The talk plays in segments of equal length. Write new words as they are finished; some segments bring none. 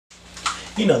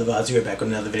You know the vibes, we're back with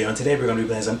another video, and today we're going to be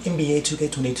playing some NBA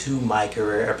 2K22 My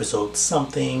Career episode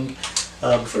something.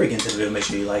 Before we get into the video, make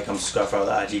sure you like, comment, subscribe, follow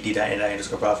the IG,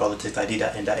 d.n._prod, follow the TikTok,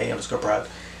 d.n.a_prod.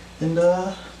 And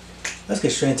let's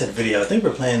get straight into the video. I think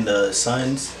we're playing the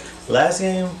Suns. Last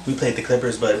game, we played the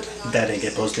Clippers, but that didn't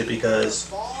get posted because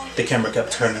the camera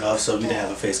kept turning off, so we didn't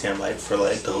have a face cam light for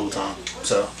like the whole time.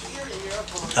 So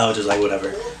I was just like,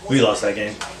 whatever. We lost that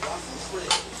game.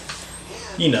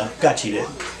 You know, got cheated.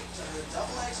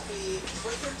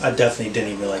 I definitely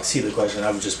didn't even like see the question. I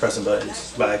was just pressing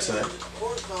buttons by accident.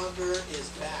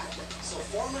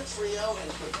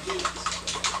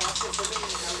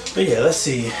 But yeah, let's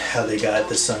see how they got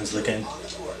the Suns looking.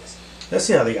 Let's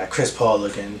see how they got Chris Paul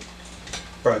looking.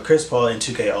 Bro, Chris Paul in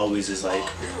 2K always is like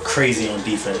crazy on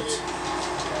defense.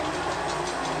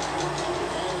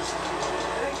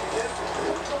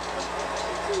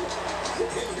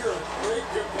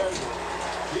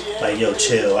 Like, yo,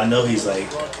 chill. I know he's like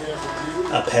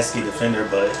a pesky defender,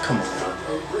 but come on now.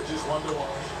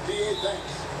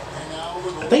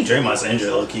 I think Draymond's injured,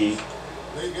 low-key.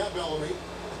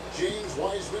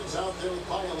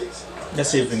 Let's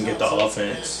see if we can get the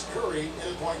offense.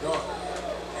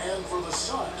 And for the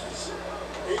Suns,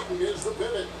 Ayton is the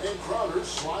pivot, and Crowder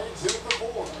slides in at the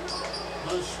four.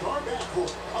 The star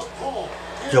backcourt of Paul.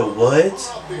 Yo, what?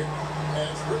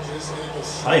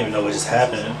 I don't even know what just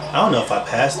happened. I don't know if I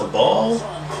passed the ball.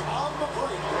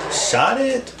 Shot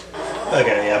it?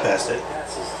 Okay, yeah, I passed it.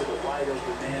 Passes to the wide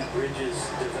open man, Bridges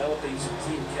developing some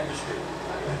team chemistry.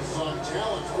 Some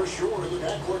talent for sure in the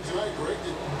backcourt tonight, Greg.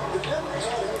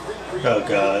 Oh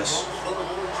gosh.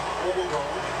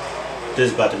 This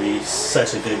is about to be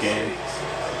such a good game.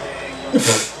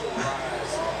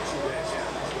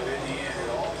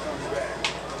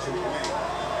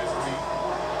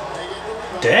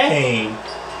 Dang.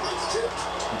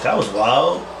 That was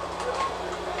wild.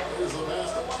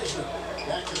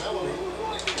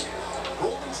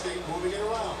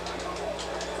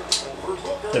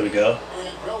 There we go.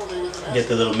 Get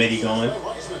the little midi going.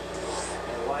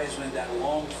 Wiseman, that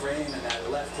long frame and that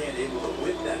left hand able to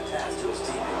whip that pass to his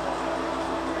teammate.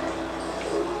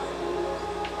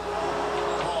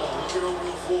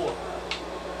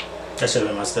 That should have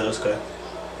been my steal. It's good.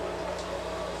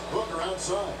 Booker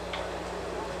outside.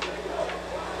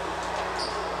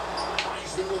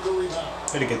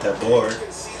 Way to get that board.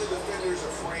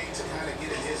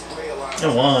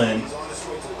 And one.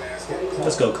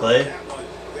 Let's go, Clay. I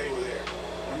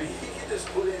mean, he can just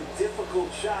put in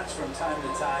difficult shots from time to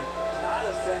time. Not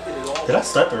affected at all. Did I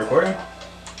start the recording?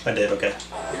 I did, okay.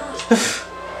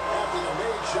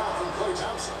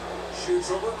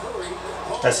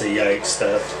 That's a yikes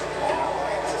stuff.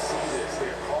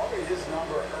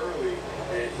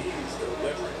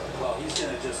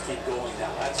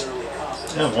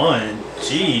 And one.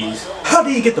 Jeez. How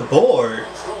did he get the board?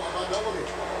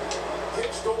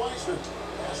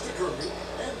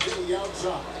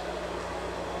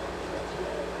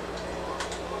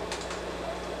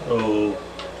 Oh.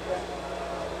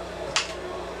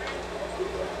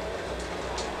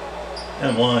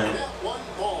 And one.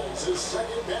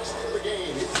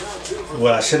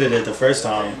 Well, I should have did the first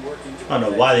time. I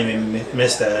don't know why they made me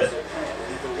miss that.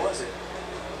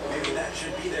 Maybe that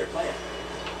should be their plan.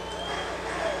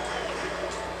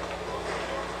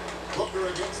 Booker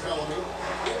against Bellamy.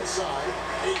 Inside,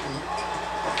 Ayton.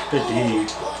 Good D.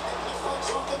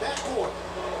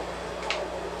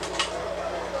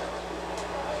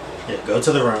 Yeah, go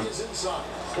to the rim.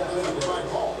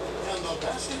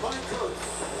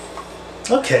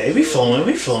 Okay, we flowing,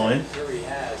 we flowing. Curry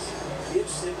has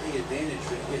gives him the advantage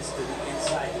when he gets to the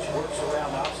inside. He works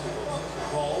around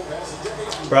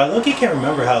obstacles. Bro, I low-key can't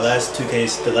remember how the last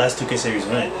 2K series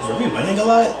went. Were we winning a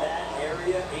lot?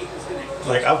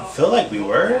 Like, I feel like we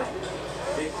were,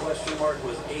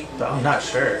 but I'm not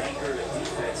sure.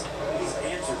 He's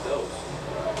answered those.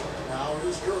 Now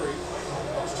here's Curry.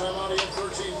 First time out, he had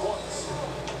 13 points.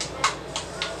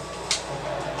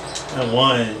 And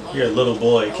one. You're a little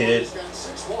boy, kid. He's got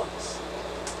 6 points.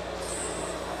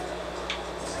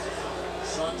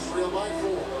 Suns trail by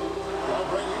 4. Well,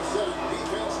 Brent, you said it.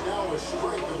 Defense now a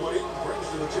strength of what Ayton brings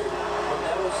to the table.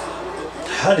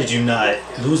 How did you not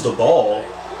lose the ball?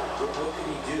 What can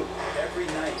he do? Every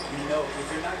night, you know, if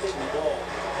you're not getting the ball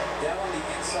down on the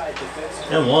inside, defense.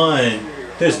 And one.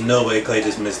 There's no way Clay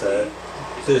just missed that.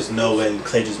 There's no way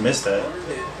Clay just missed that.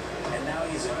 And now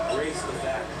he's embraced the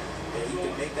fact that he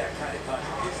can make that kind of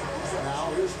contribution.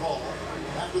 Now here's Paul.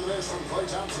 After this from Klay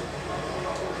Thompson.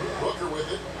 Booker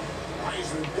with it.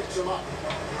 Wiseman picks him up.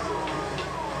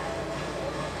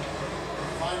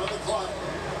 5 on the clock.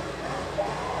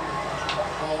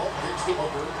 Ball kicks to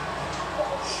Booker.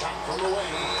 Shot from the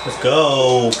wing. Let's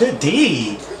go. Good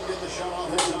D. Couldn't get the shot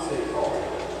off his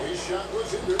side. His shot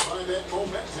was hindered by that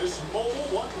momentous mobile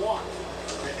one block.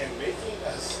 And making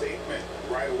a statement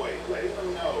right away, letting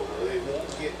them know they won't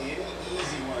get any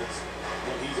easy ones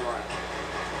when he's around.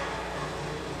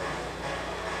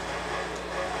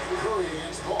 Curry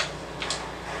against Paul.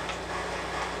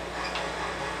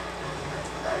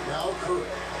 Right now, Curry.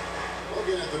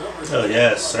 Looking at the numbers. Oh,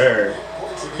 yes, sir.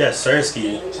 Yes,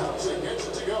 Sirski. Thompson gets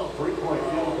it to go. Three-point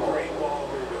field, great ball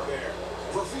movement there.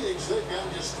 For Phoenix, they've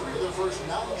got just 3 of the first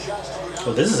 9 shots to go down.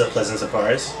 Well, this is a pleasant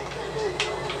surprise.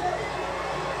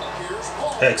 Here's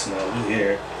Paul. Heck no, we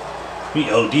here. We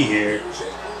OD here. Here's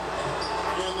Ayton.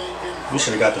 And they can We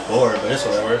should have got the board, but it's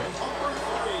whatever.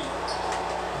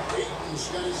 Ayton's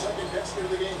got his second basket of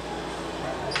the game.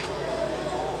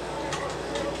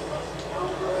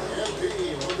 MP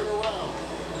looking around.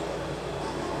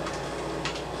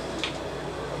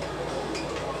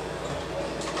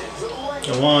 Into the lane.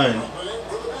 And one. And in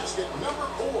for the basket, number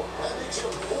 4. That makes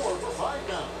him 4 for 5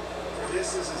 now. This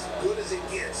is as good as it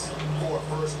gets for a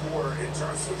first quarter in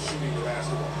terms of shooting the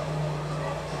basketball.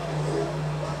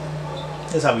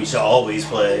 That's how we should always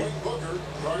play. Booker,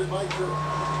 guarded by Curry.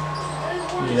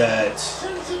 Look at that.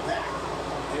 Sends it back.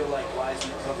 I feel like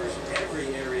Wiseman covers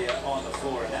every area on the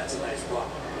floor, and that's a nice block.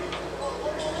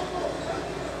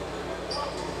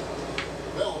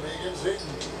 Bellamy against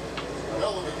Ayton.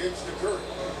 Bellamy gives to Curry.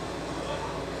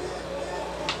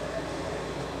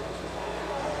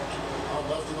 Out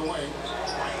left to the wing.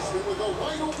 Wiseman with a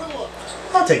wide open look.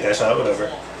 I'll take that shot, whatever.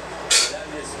 That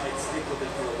miss might stick with it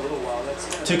for a little while. That's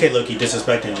kind of 2K low-key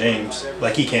disrespecting James.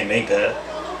 Like he can't make that.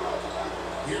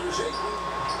 Here's Ayton.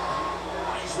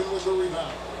 Wiseman with the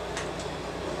rebound.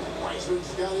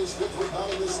 Wiseman's got his 5th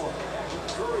rebound in this one.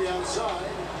 Curry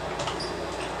outside.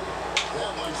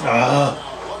 That one's Ah.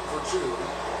 now 1 for 2.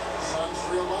 Suns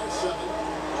trail by 7.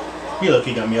 He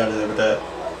low-key got me out of there with that.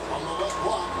 On the left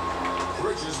block,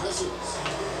 Bridges misses.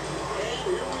 And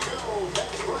here we go.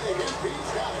 That's Greg.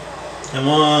 MP's got it. And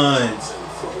one. Thompson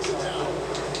throws it down.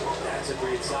 That's a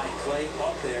great sign. Clay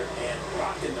up there and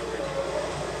rocking the rim.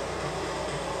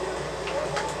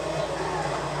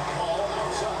 Ball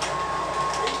outside.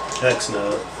 Heck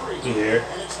no. We here.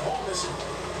 And it's Paul missing.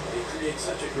 They create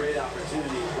such a great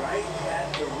opportunity right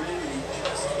at the rim, and he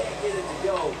just can't get it to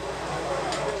go.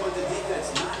 Even with the defense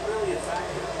not really a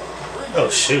factor. Oh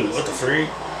shoot, what the freak?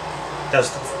 That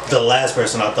was the last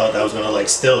person I thought that was gonna like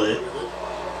steal it.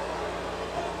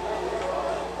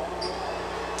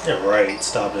 Yeah, right,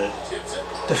 stop it. Tips it.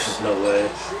 There's no way.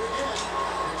 Shoot again.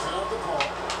 Picks out the ball.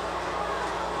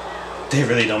 They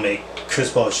really don't make Chris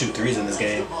Paul shoot threes in this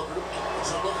game. Booker.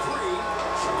 It's up a 3.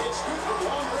 It's good for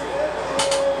long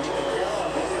range.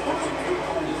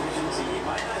 He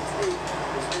might not take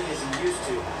as many as he used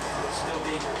to, but still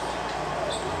dangerous.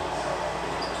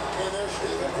 And there's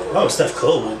Stephen Curry. Oh, Steph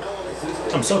Cole.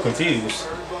 I'm so confused.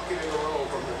 Third bucket in a row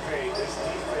from the paint. This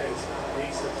defense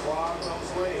needs to clog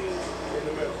those lanes in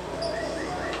the middle.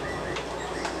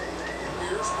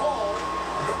 Here's Paul.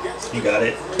 Gets it You to got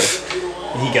it.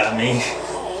 Curry. He got me.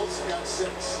 Paul's got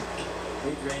 6.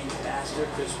 Mid-range master,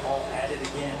 Chris Paul at it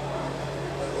again.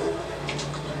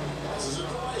 Passes it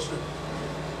to Wiseman.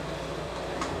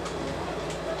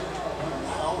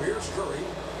 Now here's Curry.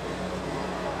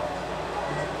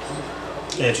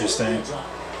 Interesting.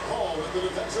 Paul with the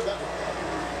defensive effort.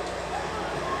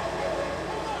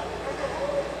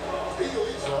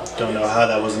 Bielitsa. Don't know how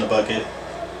that wasn't a bucket.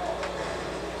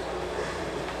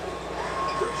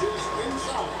 Bridges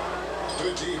inside.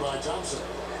 Good D by Thompson.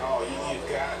 Oh, you've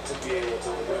got to be able to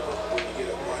deliver when you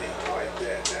get a money like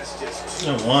that. That's just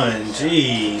And one.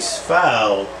 Jeez.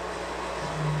 Foul.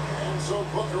 And so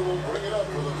Booker will bring it up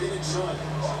for the Phoenix Suns.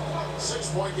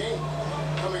 6-point game.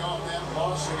 Coming off that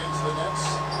loss against the Nets.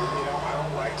 You know, I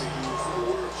don't like to use the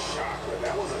word shock, but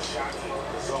that was a shocking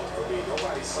result for me.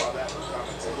 Nobody saw that one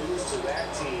coming. To lose to that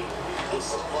team was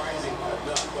surprising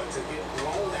enough, but to get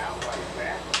blown out like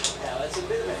that. Yeah, that's a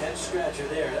bit of a head scratcher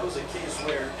there. That was a case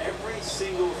where every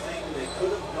single thing that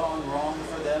could have gone wrong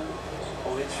for them,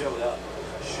 it showed up.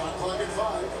 Shot clock at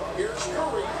 5. Here's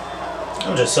Curry.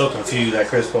 I'm just so confused at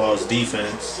Chris Paul's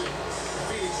defense.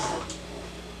 Phoenix.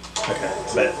 Okay,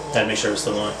 but had to make sure it's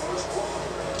still on.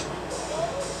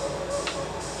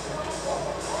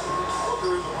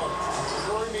 Booker in the punt.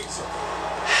 Curry meets him.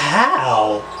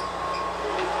 How?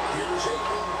 Here's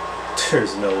Ayton.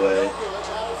 There's no way. Not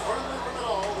a friendly rim at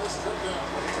all. This trip down.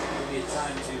 Maybe a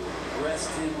time to rest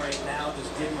him right now, just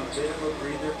give him a bit of a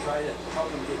breather, try to help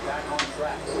him get back on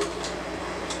track.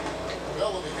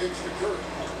 Bellamy gives to Curry.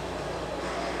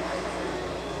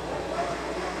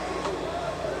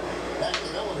 Back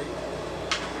to Bellamy.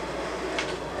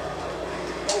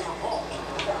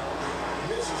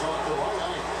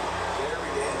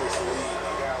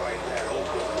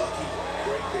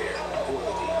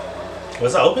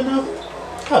 Was I open though?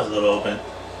 I was a little open.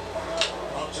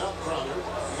 Up top, Crowder.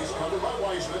 He's covered by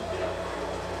Wiseman.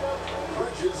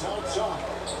 Bridges outside.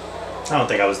 I don't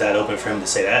think I was that open for him to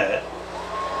say that. A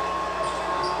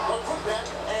putback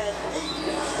and he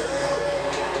is there.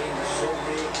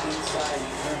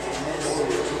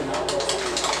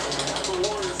 The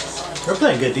Warriors decide We're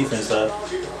playing good defense though.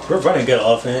 We're running good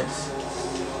offense.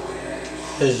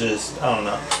 It's just, I don't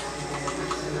know.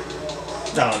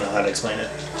 I don't know how to explain it.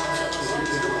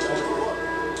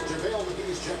 JaVale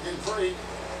McGee's checked in for 8.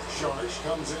 Sharsh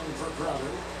comes in for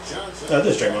Crowder. Johnson. Oh,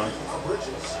 this is Draymond. For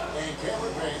Bridges. And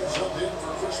Cameron Payne subbed in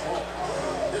for Chris Paul.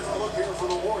 Different look here for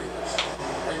the Warriors.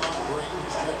 Raymond Green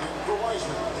is checked in for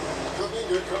Wiseman.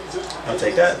 Kuminga comes in. I'll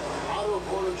take that. Otto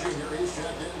Porter Jr. is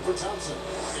checked in for Thompson.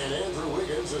 And Andrew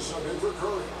Wiggins is subbed in for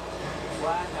Curry.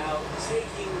 Flat out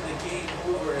taking the game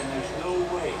over, and there's no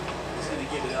way he's going to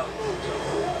give it up.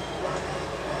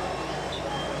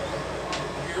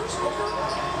 Here's Booker.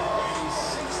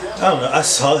 I don't know. I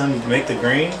saw him make the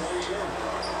green.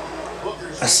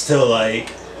 I still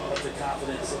like. But the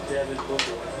confidence of Devin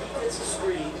Booker, when he gets a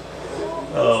screen,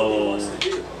 Oh. And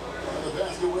the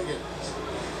basket Wiggins.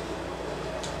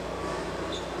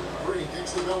 Green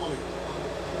kicks to Bellamy.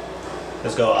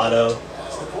 Let's go, Otto.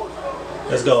 Pass to Porter.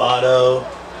 Let's go, Otto.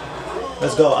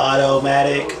 Let's go,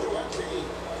 Automatic.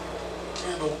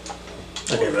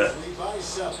 Okay, but Lead by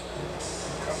 7.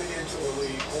 Coming into the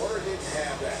league, Porter didn't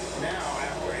have that. Now,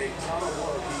 after a ton of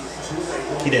work, he's 2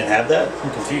 late. he didn't have that.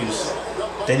 I'm confused.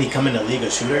 Then he come in the league a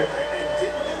shooter. And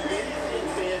didn't do anything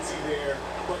fancy there,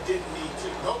 but didn't need to.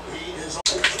 Nope, he is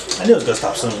I knew it was gonna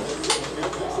stop soon. and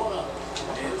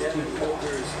Devin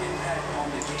Booker's impact on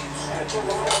the game stretches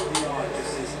far beyond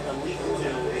just his elite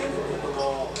ability to put the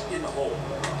ball in the hole.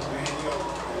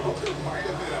 Booker might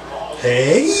have been a ball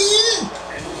Hey. in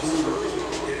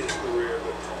his career,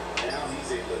 but now he's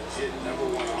a legit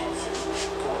 #1 option for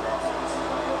offense.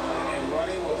 And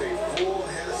running with a full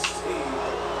head of steam,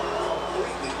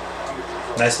 completely.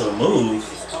 Nice little move.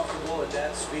 He's comfortable at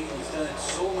that speed. He's done it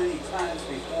so many times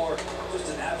before. Just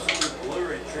an absolute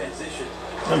blur in transition.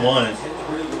 I'm one. Hit the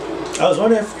rim. I was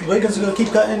wondering if Wiggins was gonna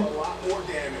keep cutting. A lot more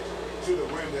damage to the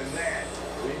rim than that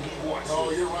when he wants Oh,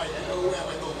 to. you're right. And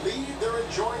with the lead they're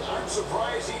enjoying, I'm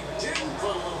surprised he didn't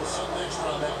put a little something extra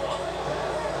on that one.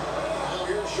 Now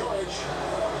here's George.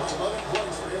 11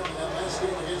 points for him in that last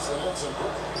game against the Nets in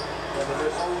Brooklyn. Yeah, but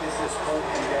there's always this hope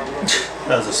you got to look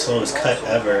That was the slowest cut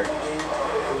ever.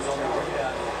 It was only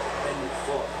rebound and you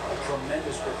foot. A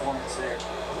tremendous performance there.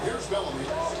 Here's Bellamy.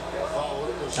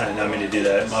 Following is I did not mean to do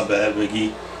that. My bad,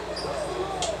 Wiggy.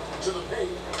 to the paint.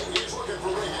 He's looking for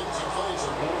Wiggins. He finds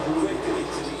him. Quickly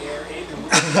to the air. Andrew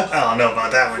I don't know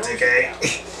about that one, 2K.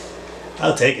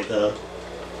 I'll take it though.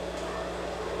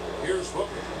 Here's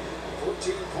Booker.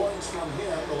 14 points from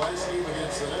him the last game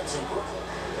against the Nets in Brooklyn.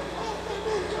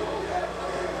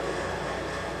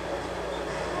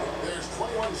 There's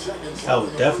 21 seconds. I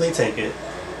would definitely take it.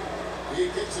 He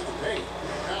kicks it to paint.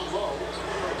 Down low.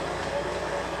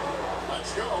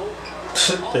 Let's go.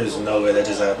 There's no way that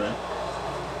just happened.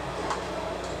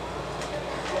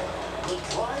 The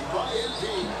drive by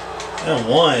MP. And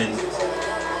one.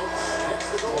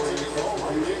 It's the goal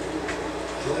right there.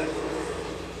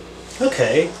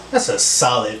 Okay, that's a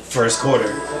solid first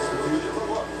quarter.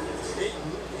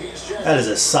 That is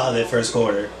a solid first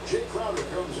quarter. Jay Crowder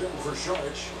comes in for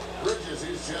Sharch. Bridges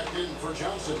is checked in for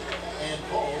Johnson. And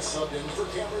Paul subbed in for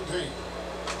Cameron Payne.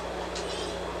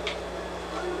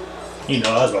 You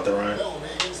know I was about to run. Bellamy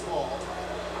against Paul.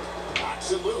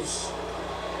 Knocks it loose.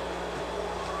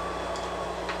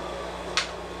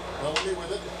 Bellamy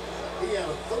with it. He had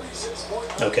a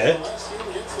 36-point Okay. last game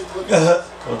against the Clippers.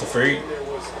 What the freak? There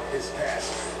was his pass,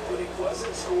 but he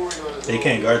wasn't scoring on his They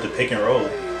can't guard the pick and roll. for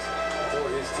his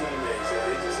teammates.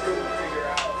 They just couldn't figure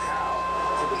out how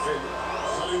to defend it.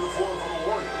 Setting the floor for the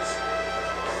Warriors.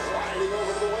 Sliding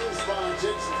over to the wing spot.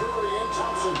 Takes Curry and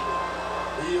Thompson.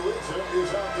 The Elite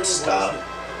is out there. Stop. And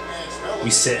it's Bellamy.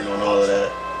 We sitting on all of that.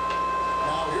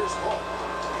 Now here's Paul.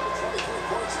 23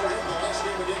 points for him the last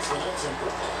game against the Nets in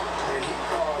Brooklyn. And he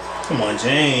caused Come on,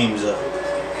 James. he had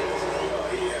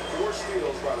 4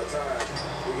 steals by the time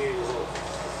the game was over.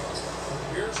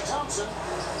 Here's Thompson.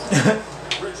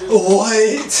 Bridges.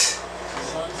 What?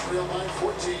 Suns trail by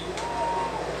 14.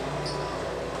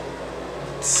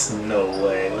 No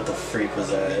way. What the freak was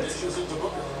that? Dishes it to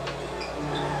Booker.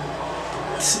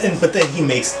 But then he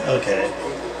makes. Okay.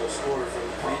 the scorer from the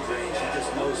mid-range. He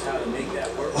just knows how to make that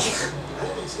work.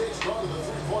 Golden State's gone to the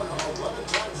three-pointer 11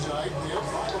 times tonight. They have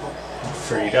 5 of them.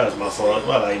 Freak. That was my fault.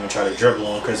 Why did I even try to dribble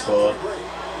on Chris Paul?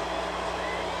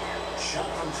 Shot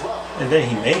from 12. And then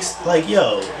he makes. Like,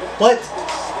 yo. What?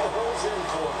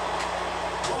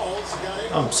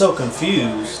 I'm so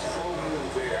confused. Control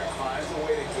move there. Finds a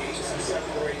way to gain some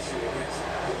separation against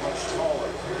the much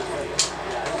taller player.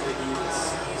 Yeah, I don't think he even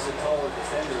sees a taller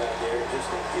defender out there,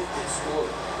 just a gifted scorer.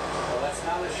 Well, that's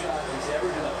not a shot he's ever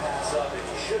going to pass up, and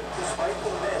he should, despite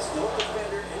the miss. No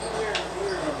defender anywhere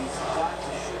near him. He's got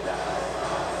to shoot that.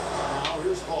 Now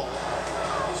here's Paul.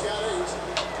 He's got 8.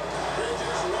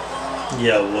 Bridges rolling around.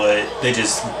 Yeah, what? They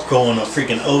just go on a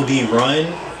freaking OD run?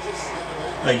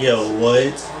 Like, yo,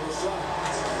 what?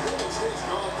 Golden State's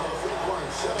gone for the free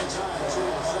corner 7 times here in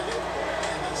the second,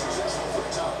 and been successful 3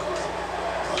 times.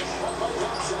 A shot by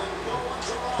Thompson, and no one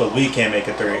to run. But we can't make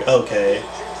a 3. Okay.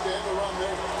 Chance to end the run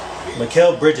there.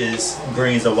 Mikal Bridges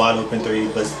brings a wide open 3,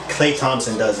 but Klay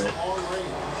Thompson doesn't. On range.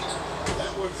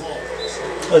 That one falls.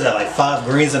 What was that, like 5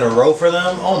 greens in a row for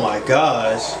them? Oh my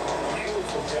gosh.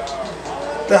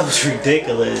 That was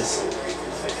ridiculous.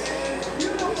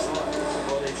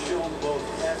 Well, they've shown both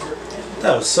effort and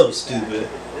That was so stupid.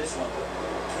 this one.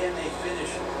 Can they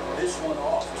finish this one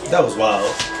off? That was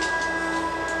wild.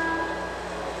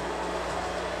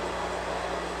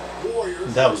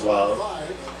 Warriors. That was wild. 5.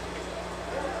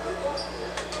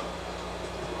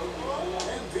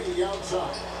 MVP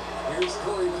outside. Here's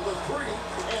Curry with the 3,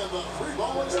 and the 3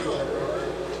 ball is good.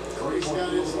 Curry's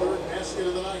got his 3rd basket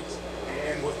of the night.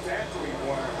 And with that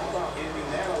three-pointer, how about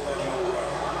ending that 11-0 run?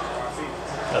 Rafi?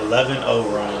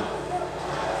 11-0 run.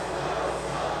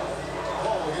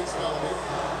 Paul against Bellamy.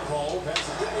 Paul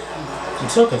passes to Ayton. I'm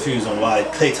so confused on why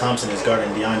Klay Thompson is guarding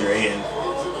DeAndre Ayton.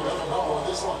 Gives him a double-double in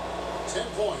this one. 10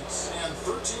 points and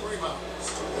 13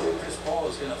 rebounds. Chris Paul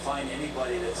is going to find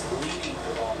anybody that's leading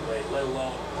the wrong way, let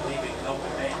alone leaving an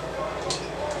open man.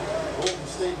 Golden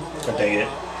State moving I dig it.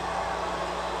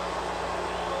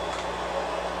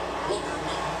 Booker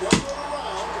with no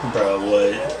around. Bro,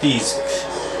 what? These.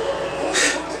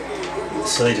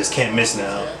 So they just can't miss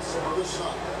now. That's for the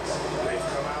Suns. They've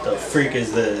come out The freak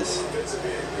is this? defensive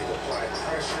end. They've applied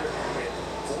pressure and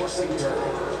forcing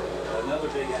turnover. Another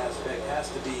big aspect has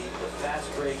to be the fast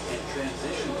break and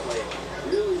transition play.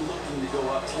 Really looking to go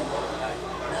up tempo tonight.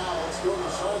 Now let's go to the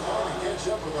sideline and catch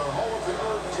up with our Hall of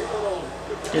Famer, Taylor Olden.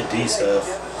 Good D stuff.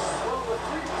 Well, the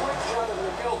three-point shot of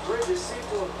Mikal Bridges seemed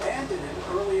to abandon him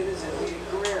early in his NBA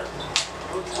career.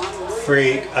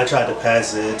 Freak. I tried to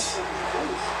pass it.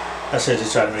 I should have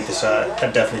just tried to make the shot. I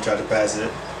definitely tried to pass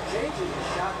it. Changing the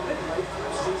shot midway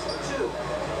through season 2.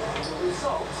 The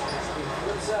results speak for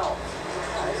themselves.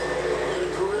 In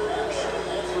a career year shooting,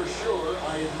 that's for sure.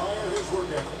 I admire his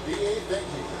work ethic. B.A., thank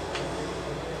you.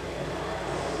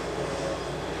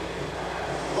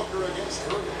 Booker against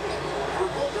Curry. For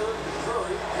Booker,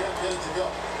 Curry can't get it to go.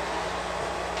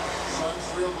 Suns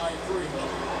trail by 3.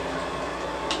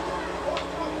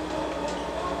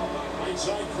 Right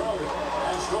side Crowder.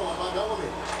 Has stolen by Bellamy.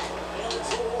 And it's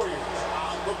the Warriors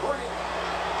on the break.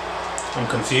 I'm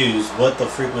confused. What the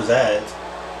freak was that?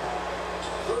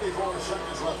 34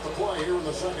 seconds left to play here in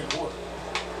the second quarter.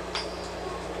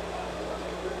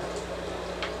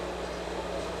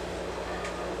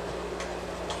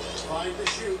 Five to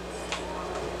shoot.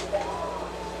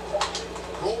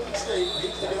 Golden State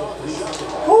needs to get off the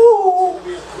shot. Woo! It'll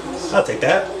be a 3-second I'll take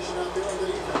that. violation out there on the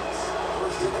defense.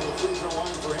 First hit to the free throw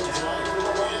line for him tonight.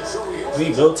 And so he We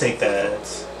will take that.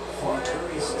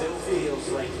 Curry still feels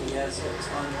like he has a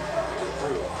ton to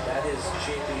prove. That is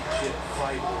championship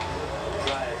fiber.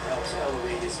 Drive helps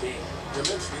elevate his game.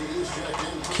 Kaminsky is checked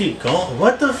in. Keep going.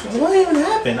 What the? What even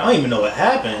happened? I don't even know what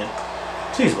happened.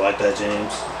 Please block that,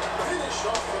 James. Finished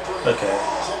off the break. Okay.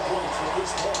 10 points for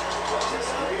Chris Paul. Just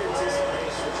great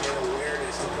anticipation and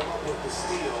awareness to come up with the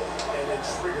steal and then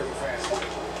trigger the fast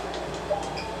break.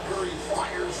 Curry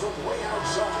fires from way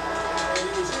outside. And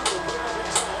he was able to put it up in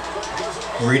time, but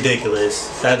doesn't. Ridiculous.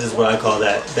 That is what I call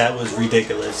that. That was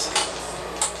ridiculous.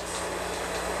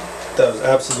 That was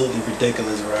absolutely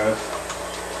ridiculous, bro.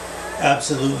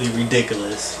 Absolutely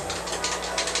ridiculous.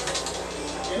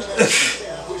 In that second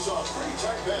half, we saw a pretty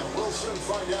tight battle. We'll soon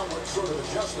find out what sort of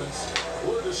adjustments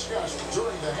were discussed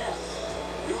during the half.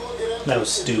 You look at him. That was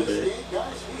in stupid. this game,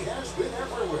 guys, he has been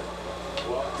everywhere.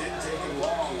 Well, it didn't take him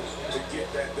long to get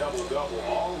that double-double.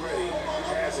 Already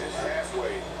has it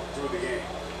halfway through the game.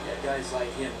 Yeah, guys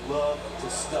like him love to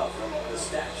stuff the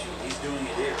stat sheet. He's doing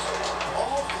it here.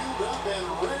 All fueled up and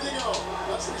ready to go.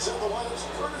 Let's reset the lineups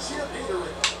courtesy of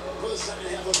Gatorade for the second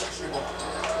half of basketball.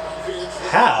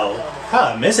 How?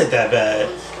 How I miss it that bad?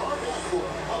 The star backcourt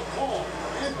of Paul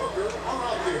and Booker are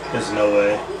out there. There's no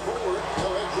way. Forward,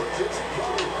 they'll have Bridges and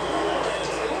Curry. And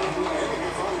Ayton heading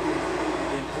the foul.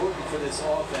 Important for this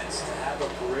offense to have a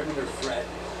perimeter threat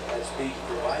that's being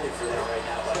provided for them right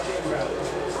now by Jay Crowder.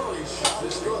 Curry's shot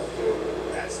is good.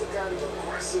 That's the kind of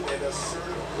aggressive and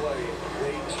assertive play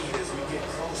they need as we get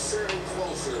closer and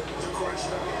closer to crunch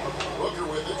time. Booker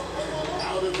with it.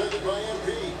 Now defended by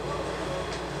MP.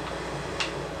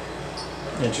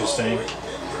 Interesting. In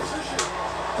position.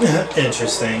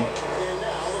 Interesting. And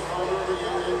now the founder of a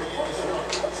young NBA star.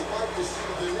 What's it like to see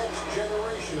the next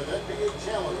generation of NBA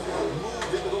talent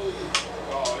move into the league?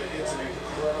 Oh, it's an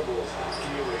incredible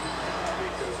feeling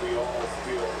because we all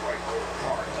feel like we're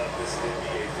part of this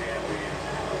NBA family.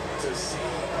 And to see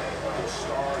the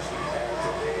stars we have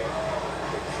today,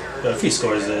 the characters If he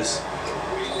scores this, the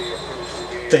way they approach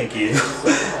the game. thank you. This is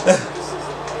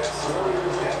the best story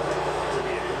ever to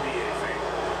be an NBA fan.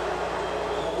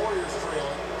 The Warriors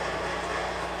trailing.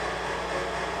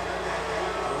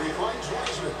 Curry finds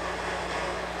Wiseman.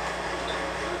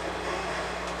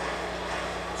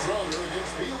 Crowder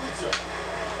against Bielitsa.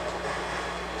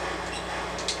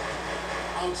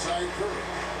 Outside Curry.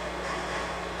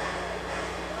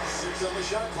 6 on the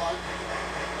shot clock.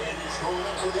 And he's going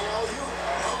up for the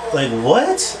alley-oop. Like,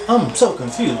 what? I'm so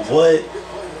confused. What?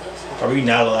 Are we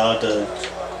not allowed to? And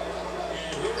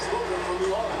here's Booker from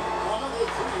the arc. Another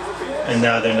three for Phoenix. And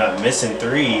now they're not missing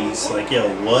threes. Like, yo,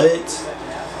 what?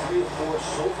 Second half, 3 of 4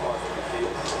 so far from the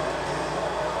field.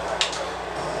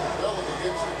 Bellamy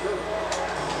against the Curry.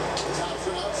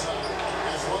 Thompson outside.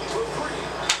 Has one for three.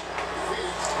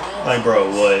 Phoenix. Like, bro,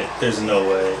 what? There's no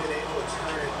way. Been able to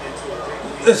turn it into a big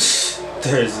lead.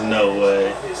 There's no way.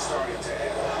 Is starting to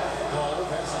happen. Ball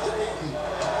passes to Ayton.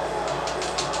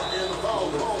 And the foul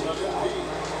called on Embiid.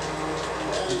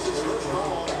 That is his first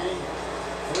foul on the game.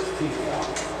 First team foul.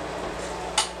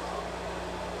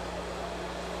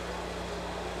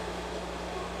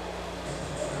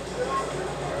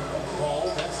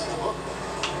 Ball passes to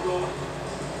Booker.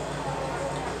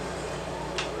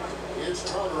 It's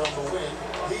Carter on the wing.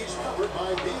 He's covered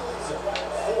by Bielitsa.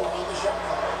 4 on the shot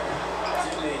clock.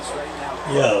 Teammates right now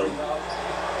Yo.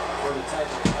 for the type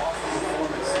of awful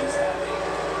performance he's having.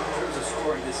 In terms of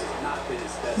scoring, this has not been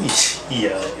his best.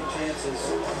 Yo. Second chances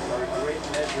are a great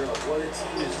measure of what a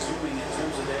team is doing in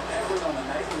terms of their effort on a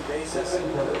nightly basis.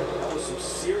 That was some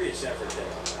serious effort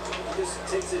there. He just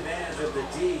takes advantage of the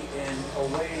D in a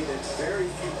way that very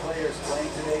few players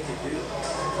playing today can do.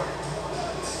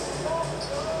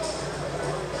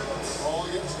 Ball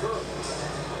against Curry.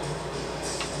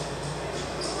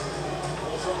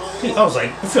 Pulls up on the I was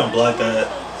like, if you don't block that.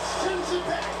 sends it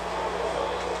back.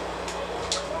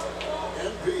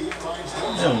 Embiid finds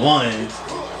Thompson. And one.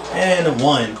 And a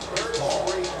one.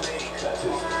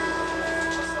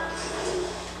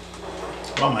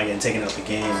 Why am I getting taken out the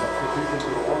game?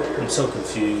 I'm so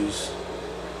confused.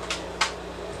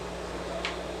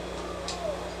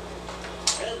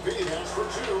 Embiid has for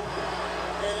 2.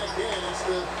 And again, it's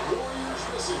the Warriors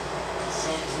missing.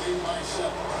 Suns lead by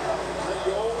 7. But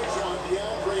you always want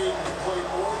DeAndre to play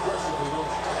more aggressively, don't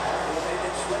you? Well,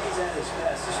 it's when he's at his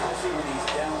best, especially when he's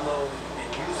down low and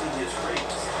using his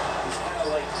strengths. He's kind of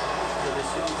like this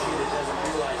young kid that doesn't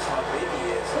realize how big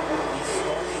he is. He's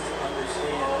starting to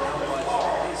understand how much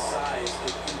his size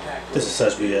could impact This is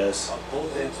such BS. on both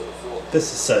ends of the floor. This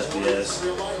is such BS.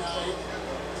 Real by 9.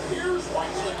 Here's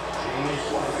Wiseman.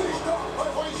 Finished off by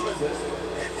Wiseman.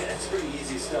 That's pretty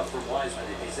easy stuff from Wiseman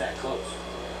if he's that close.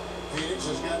 Phoenix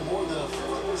has got more than a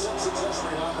 50% success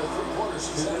rate on their three-pointers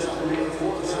since they're down to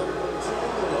 4-7.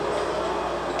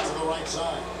 To the right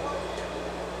side.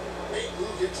 Ayton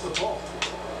gets the ball.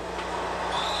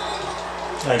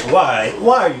 Like, why?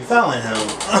 Why are you fouling him?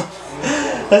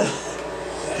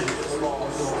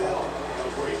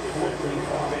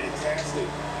 Fantastic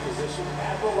position.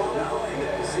 Not only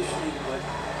the positioning, but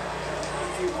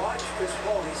if you watch Chris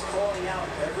Paul, he's calling out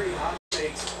every hot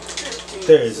fakes. 15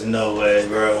 There is no way,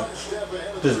 bro. One step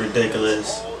ahead of This is the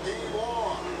ridiculous. all game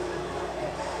long.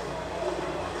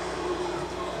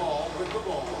 Paul with the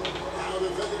ball. Now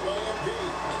defended by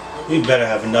Embiid. We better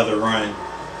have another run.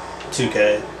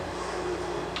 2K.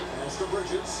 Pass to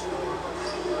Bridges.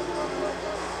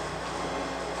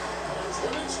 There's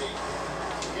Kaminsky.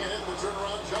 Can't hit the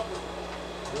turnaround jumper.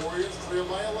 Warriors trail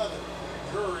by 11.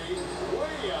 Curry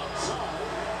way outside.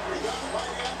 Rebounded by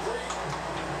DeAndre.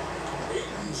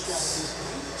 Ayton's got his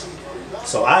 18th rebound.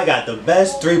 So I got the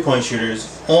best three-point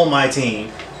shooters on my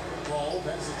team, Ball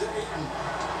passes to Ayton.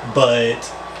 but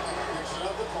Picks it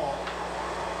up the call.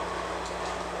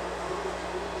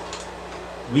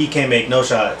 we can't make no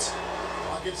shots.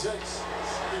 Pocket 6.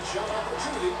 Second shot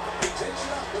opportunity. He takes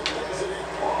it up and lays it in.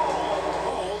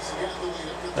 Paul's got the lead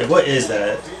up to Like, what is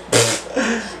that?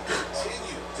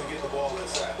 Continue to get the ball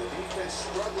inside. The defense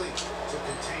struggling to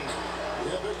contain him.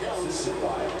 Yeah, big counts.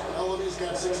 Bellamy's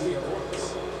got 16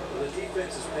 points. The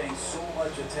defense is paying so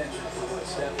much attention to what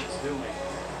Stephen's doing.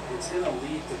 It's going to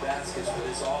lead to baskets for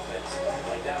this offense.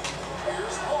 Like that.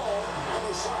 Here's Paul on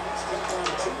the sides. Take down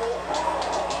 2 more.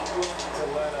 Unwilling to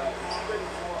let up even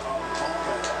for a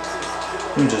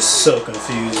moment. I'm just so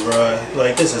confused, bro.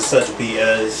 Like, this is such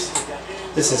BS.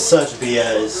 This is such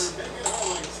BS. Making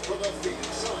highlights for the Phoenix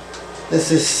Suns.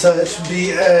 This is such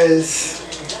BS.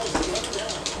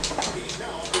 He's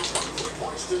now up to 23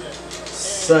 points today.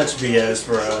 Such BS,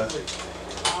 bro. Now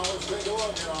let's take a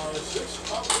look at our 6th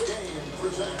of the game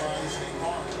presented by State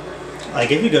Farm.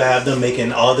 Like, if you could have them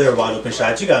making all their wide open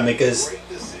shots, you gotta make us.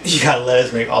 You gotta let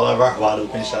us make all of our wide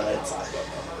open shots.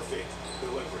 Perfect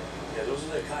delivery. Yeah, those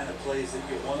are the kind of plays that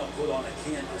you want to put on a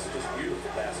canvas. Just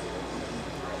beautiful basketball.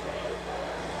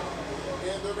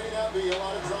 And there may not be a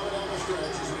lot of drama down the stretch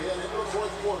as we head into the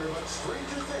 4th quarter, but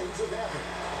stranger things have happened.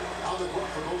 On the court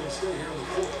for Golden State here in the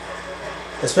 4th.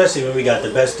 Especially when we got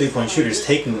the best three-point shooters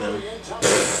taking them.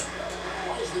 Wiseman's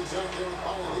out there with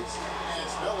violates, and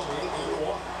it's Bellamy in the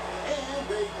water. And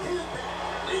they get it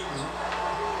back. Ayton.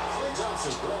 Klay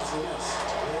Thompson grabs the miss.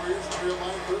 Warriors trail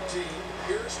by 13.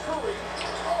 Here's Curry.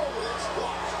 Oh, that's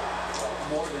blocked.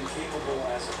 More than capable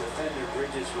as a defender.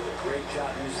 Bridges with a great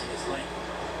job using his length.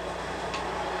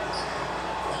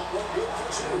 That one good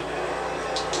for 2.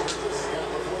 Just got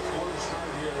the 4th quarter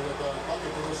started here with a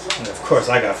bucket for the And Suns. of course,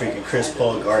 I got freaking Chris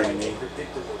Paul guarding me.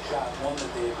 Predictable shot, one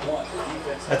that they want. The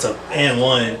defense That's a and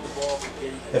one.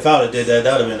 If I would have did that,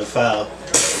 that would have been a foul. Two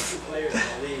players in the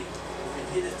league who can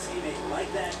hit a teammate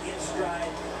like that in stride.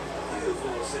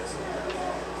 Beautiful assist.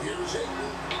 Here's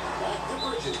Ayton. Back to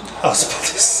Bridges. I was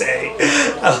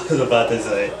about to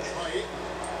say.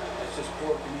 That's just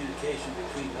poor communication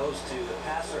between those two. The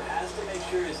passer has to make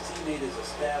sure his teammate is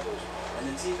established, and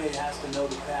the teammate has to know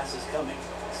the pass is coming.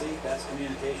 See, that's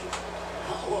communication.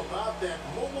 How about that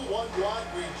mobile one block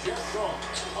we just saw?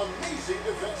 Amazing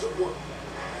defensive work.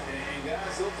 And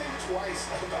guys, don't think twice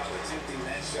about attempting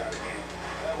that shot again.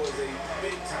 That was a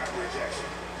big-time rejection.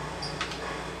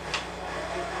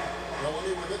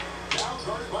 Bellamy with it. Now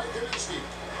guarded by Kaminsky.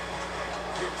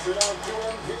 Kicks it out to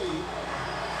MP. And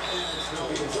it's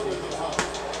Williams with the foul.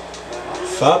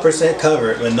 5%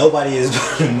 covered when nobody is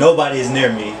nobody is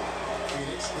near me.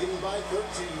 Phoenix leading by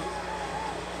 13.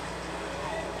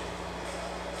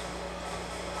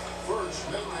 First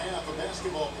minute and a half of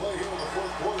basketball play here in the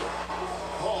 4th quarter.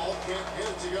 Paul can't get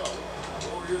it to go.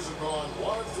 Warriors have gone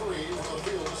 1 of 3 from the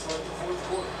field to start the 4th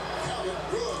quarter. Count it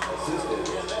good.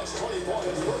 And that's 20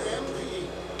 points for MP.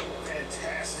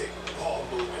 Fantastic ball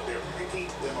movement. They're picking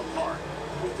them apart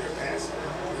with their passing.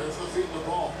 There's the feed the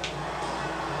ball.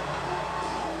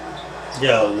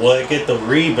 Yo, what? Get the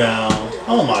rebound.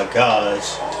 Oh my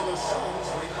gosh. And the Suns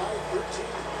lead by 13.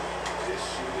 This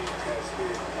shooting has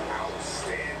been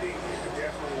outstanding.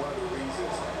 Definitely one of the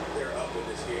reasons they're up in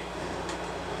this game.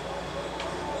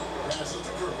 Passes to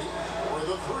Kirby for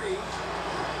the 3.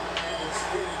 And it's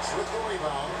Phoenix with the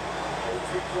rebound. The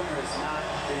three-pointer has not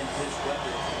been his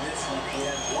weapon in this one. He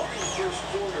had one in the first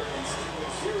quarter and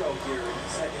still 0 here in the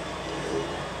second.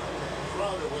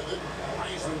 Crowder with it.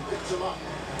 Wiseman picks him up.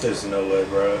 There's no way,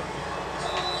 bro.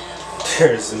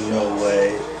 There's no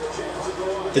way.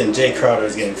 Then Jay Crowder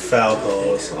is getting foul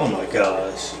calls. Oh my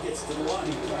gosh. He gets to the line.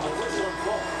 Booker,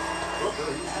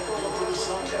 he's going up for the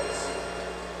Suns.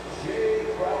 And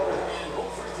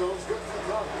both free throws good for the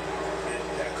Crowder.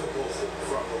 Impeccable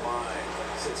from the line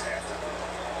since halftime.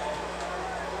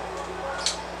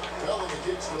 Bellamy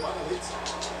gets the violates.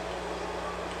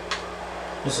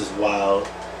 This is wild.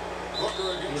 Booker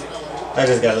against Bellamy. I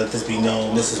just gotta let this be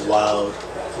known. This is wild.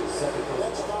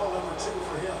 That's foul number 2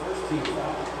 for him.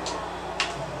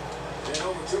 And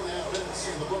over 2.5 minutes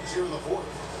in the books here in the 4th.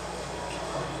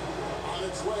 On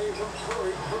its way from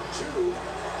Curry for 2.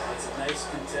 That's a nice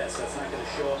contest. That's not going to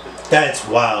show up in the That's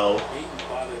wild. Ayton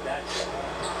bothered that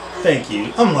shot. Thank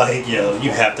you. I'm like, yo,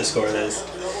 you have to score this.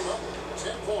 Doubled up.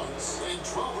 10 points and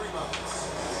 12 rebounds.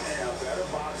 And a better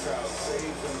box out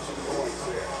saves them 2 points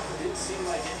there. It didn't seem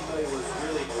like anybody was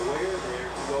really aware there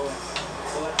to go and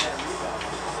collect that rebound.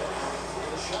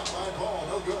 The shot by Paul,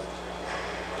 no good.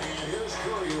 And here's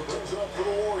Curry who brings it up for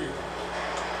the Warriors.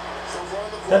 So far in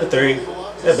the That a three?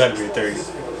 That better be a three.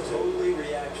 Totally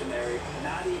reactionary,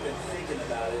 not even thinking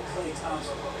about it. Klay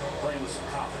Thompson playing with some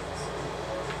confidence.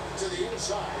 to the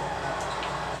inside.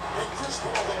 And Chris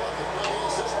Paul the bucket by the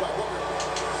assist by Booker.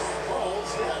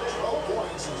 Paul's got 12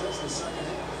 points in just a second.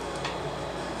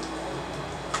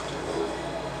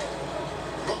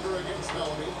 Booker against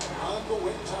Bellamy. On the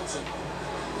wing, Thompson.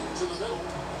 To the middle.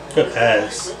 Good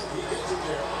pass. He gets it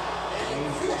there.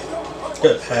 And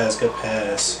Good pass, good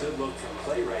pass. Good look from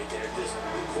Clay right there, just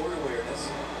court awareness,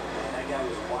 and that guy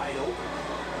was wide open.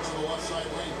 To the left side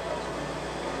lane.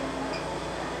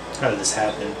 How did this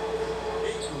happen?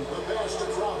 Ayton, the pass to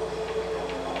Crowder.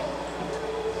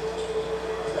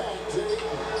 Back to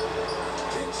Ayton.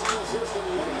 Kicks in his hips and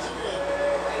lays it in.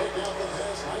 Picked out the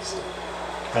pass nicely.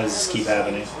 How does this keep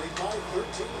happening? Lead by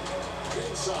 13.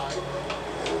 Inside.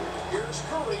 Here's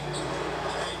Curry.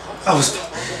 I was.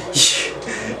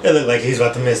 It looked like he was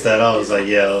about to miss that. I was like,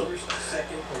 yo. First,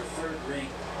 second, or third ring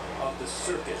of the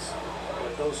circus.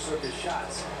 But those circus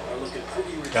shots are looking pretty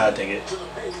ridiculous. God dang it. To the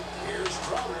paint. Here's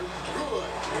Crowder. Good.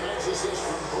 Nice assist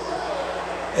from Booker.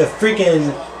 If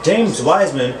freaking James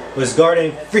Wiseman was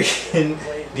guarding freaking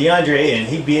DeAndre Ayton,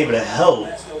 he'd be able to help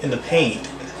in the paint. And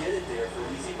you get it there for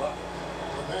easy bucket.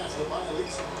 The pass to Miley.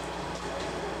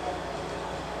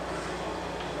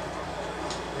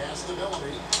 Pass to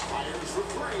Bellamy. Fires for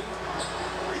three.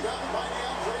 Rebounded by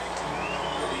DeAndre.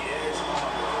 The edge on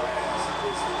the glass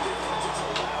is the difference. It's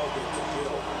allowed them to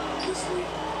build this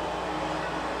week.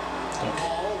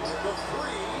 Ball with the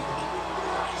three.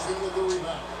 Wiseman with the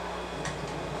rebound.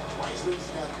 Wiseman's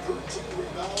got 13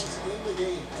 rebounds in the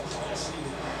game. Last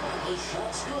season. The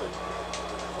shot's good.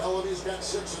 Bellamy's got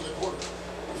 6 in the quarter.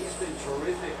 He's been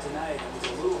terrific tonight, and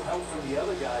with a little help from the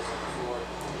other guys on the floor,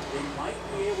 they might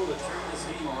be able to turn this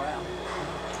game around.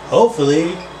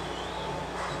 Hopefully.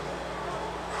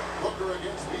 Booker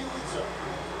against Bielitsa.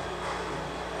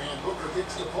 And Booker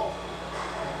gets the ball.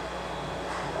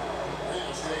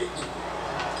 Pass to Ayton.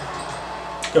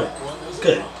 Good. One doesn't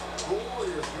Good. count. The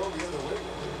Warriors go the other way.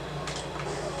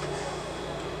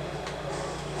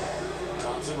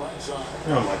 Thompson right side.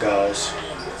 Oh my gosh.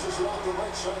 And pitches it off the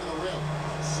right side of the rim.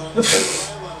 Suns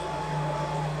by 11.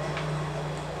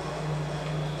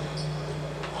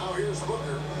 Now here's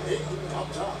Booker. Ayton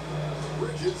up top.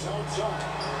 Bridges outside.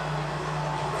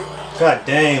 God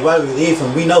dang, why do we leave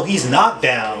him? We know he's knocked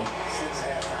down.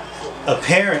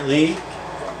 Apparently.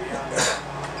 From beyond that,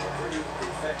 pretty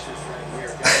infectious right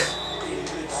here, guys. In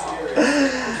good spirit.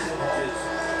 Percentages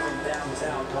from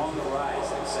downtown on the rise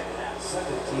in the second half.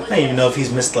 17. I don't even know if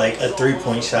he's missed like a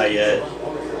 3-point shot yet.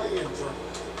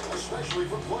 Especially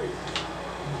for players.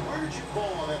 Where did you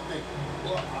fall on that thing?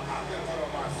 Well, I'm going to put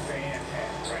on my fan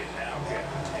hat right now, Kevin.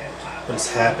 And What is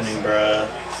happening, bruh?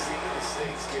 seeing the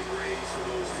stakes get raised for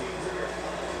those teams that are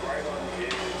right on the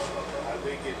edge, I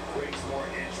think it brings more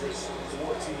interest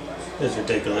for teams. This is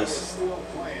ridiculous. Still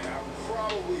playing. I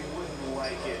probably wouldn't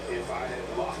like it if I had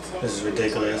locked up. This is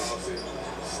ridiculous.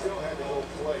 Still had to go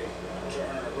play to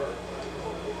earn a berth.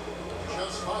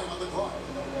 Just 5 on the clock.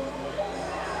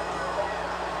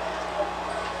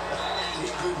 He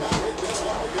could not hit this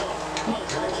one to go. On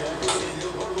contact,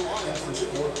 he'll go to the line for 2.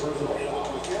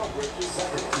 Mikal Bridges,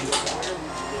 second team, where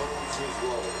he knows his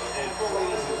role and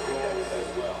plays his role as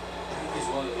well. He's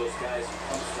one of those guys who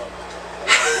comes from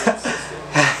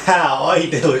How? All he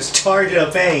did was charge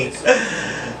up paint.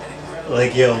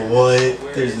 Like, yo, what?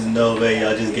 There's no way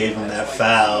y'all just gave him that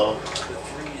foul. the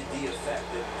 3-and-D effect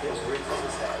that Mikal Bridges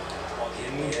has had on the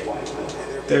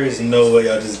NBA. There is no way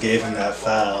y'all just gave him that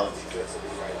foul. Defensively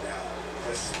right now,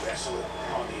 especially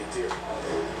on the interior.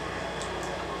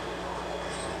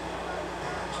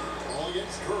 Ball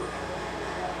against Curry.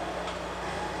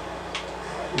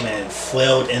 Man,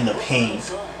 flailed in the paint.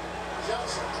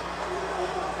 Johnson.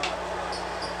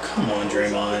 Come on,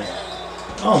 Draymond.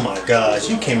 Oh my gosh,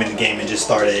 you came in the game and just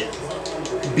started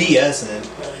BSing.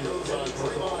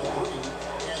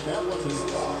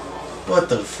 What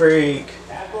the freak?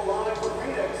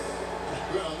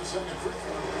 Good on the second free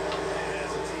throw.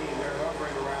 As a team, they're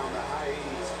hovering around the high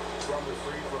 80s from the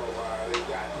free throw line. They've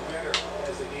gotten better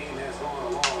as the game has gone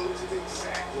along, which is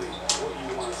exactly what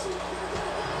you want to see.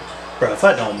 Bro, if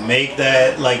I don't make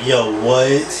that, like, yo,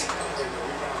 what?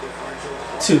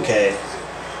 2K.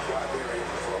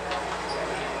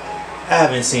 I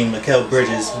haven't seen Mikal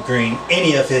Bridges green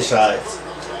any of his shots.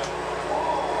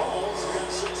 Ball's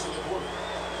got 6 in the quarter.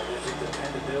 There's a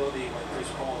dependability when Chris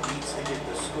Paul needs to get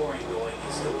the scoring going.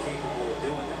 He's still capable of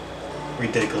doing that.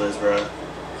 Ridiculous, bro.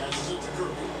 Passes it to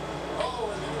Curry.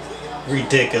 Oh, and there's the alley.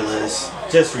 Ridiculous.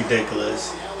 Just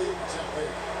ridiculous. The alley attempt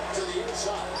there to the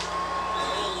inside.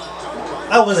 And the dunk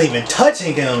by I wasn't even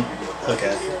touching him.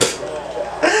 Okay.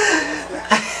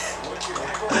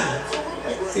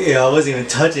 Yeah, I wasn't even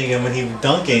touching him when he was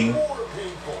dunking. more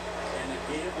painful. And the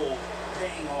gamble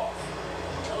paying off.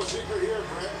 No secret here,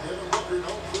 Brett. Devin Booker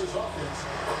known for his offense,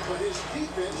 but his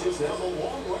defense has come a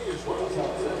long way as well.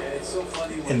 And it's so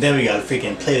funny when And then we gotta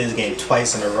freaking play this game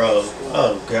twice in a row.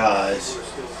 Oh gosh. we're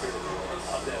still critical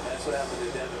of them. That's what happened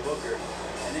to Devin Booker.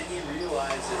 And then he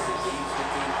realized as the games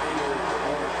became bigger,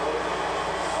 more important,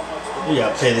 We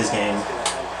gotta play this game.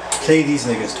 Play these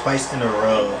niggas twice in a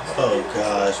row. Oh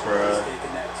gosh, bro.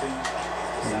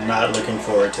 I'm not looking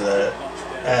forward to that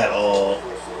at all.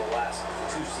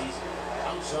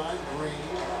 Outside Green.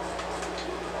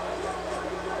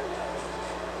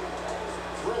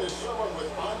 Brett is someone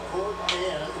with on-court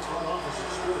and front office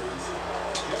experience.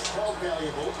 Just how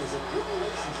valuable is a good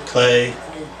relationship Clay,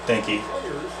 between thank you.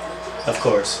 players? Of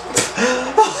course. I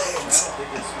think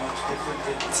it's much different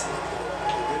than a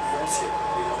good friendship.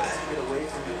 You know, take it away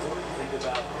from you. Don't think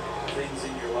about things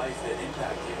in your life that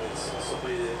impact you. It's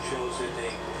somebody that shows that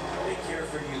they care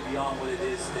for you beyond what it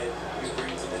is that you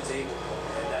bring to the table.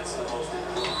 And that's the most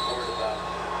important part about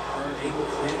earning and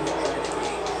trying to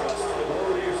gain trust with the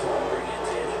players who you bring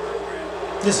into any program.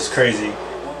 This is crazy.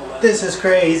 This is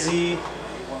crazy.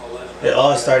 It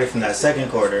all started from that second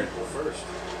quarter. First,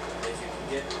 if you can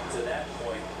get to that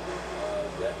point,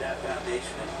 that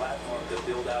foundation and platform to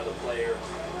build out a player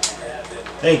and have them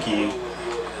Thank you. grow with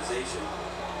the organization,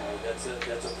 that's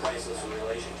a priceless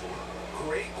relationship.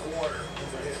 Great quarter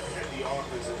for him at the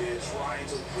offensive end, trying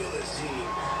to will his team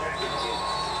back in the game.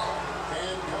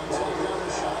 And comes down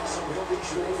the shot, so he'll be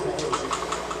shooting for closing.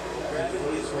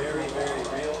 Gravity is very, very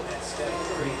real, and Steph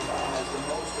Curry has the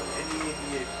most of any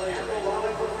NBA player right now.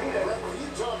 When you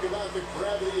talk about the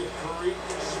gravity of Curry,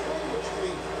 explain what you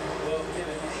mean. Well,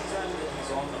 Kevin, anytime that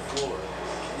he's on the floor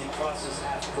and he crosses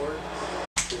half court,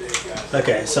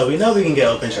 Okay, so we know we can get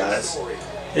open shots.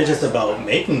 It's just about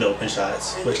making the open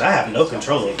shots, which I have no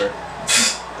control over.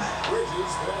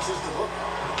 Bridges passes to Booker.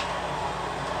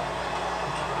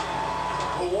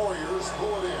 The Warriors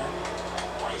pull it in.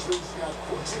 Wiseman's got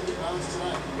 14 rebounds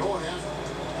tonight. Going after it.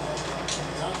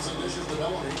 Thompson dishes to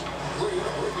Bellamy. Green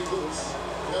breaking loose.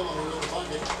 Bellamy with the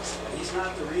bucket. he's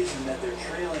not the reason that they're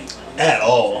trailing. At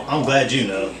all. I'm glad you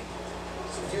know.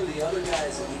 It's a few of the other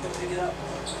guys that need to pick it up.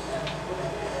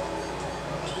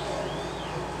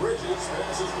 Bridges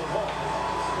passes the ball.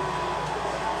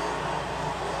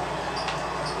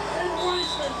 And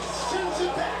Wiseman sends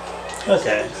it back.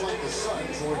 Okay. Looks like the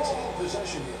Suns retain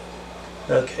possession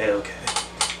here. Okay.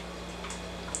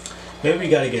 Maybe we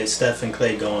gotta get Steph and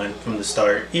Clay going from the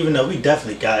start. Even though we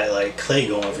definitely got like Clay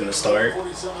going from the start.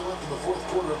 47 left in the fourth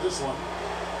quarter of this one.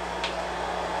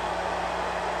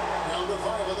 Down to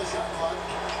 5 on the shot clock.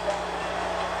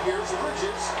 Here's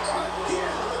Bridges.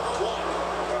 Again with the block.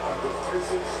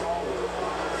 Defensive stalwart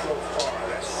so far.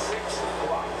 That's 6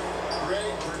 o'clock. Gray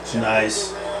protecting Nice.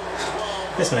 the rim.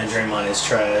 Wow. This man Draymond is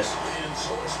trash. And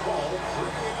so is Paul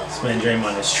bringing it up. This man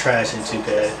Draymond is trash in 2K. Rolling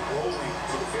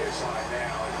to the finish line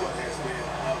now in what has been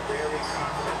a very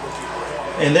confident looking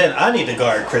play. And then I need to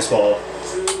guard Chris Paul.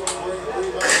 2 great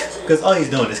rebounds. Because all he's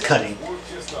doing is cutting. Worked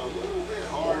just a little bit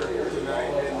harder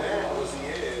tonight, and that was the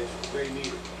edge they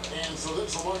needed. And so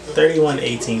this will mark the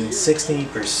 31-18,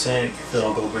 60%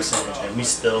 field goal percentage, and we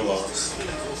still lost.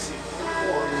 We'll see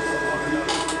more from one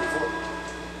another.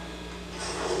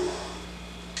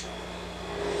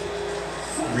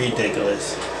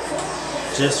 Ridiculous.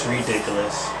 Just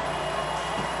ridiculous.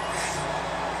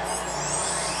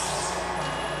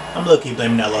 I'm low-key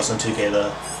blaming that loss on 2K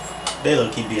though. They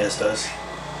low-key BS'd us.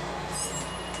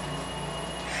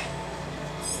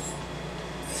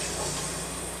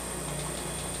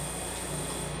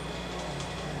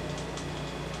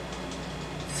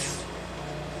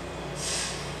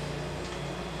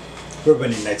 We're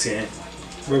winning next game.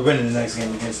 We're winning the next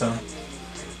game against them.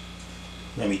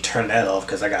 Let me turn that off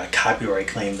because I got a copyright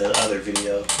claim the other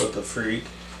video. What the freak?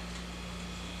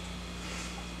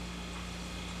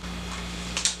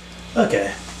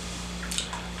 Okay.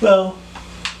 Well,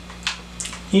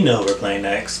 you know we're playing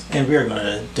next, and we're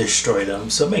gonna destroy them.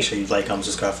 So make sure you like, comment,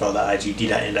 subscribe, follow the IG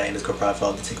d.n._prod,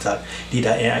 follow the TikTok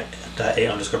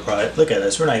d.n.a_prod. Look at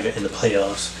us, we're not even in the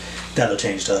playoffs. That'll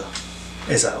change the.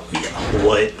 It's out. Yeah.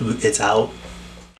 What? It's out.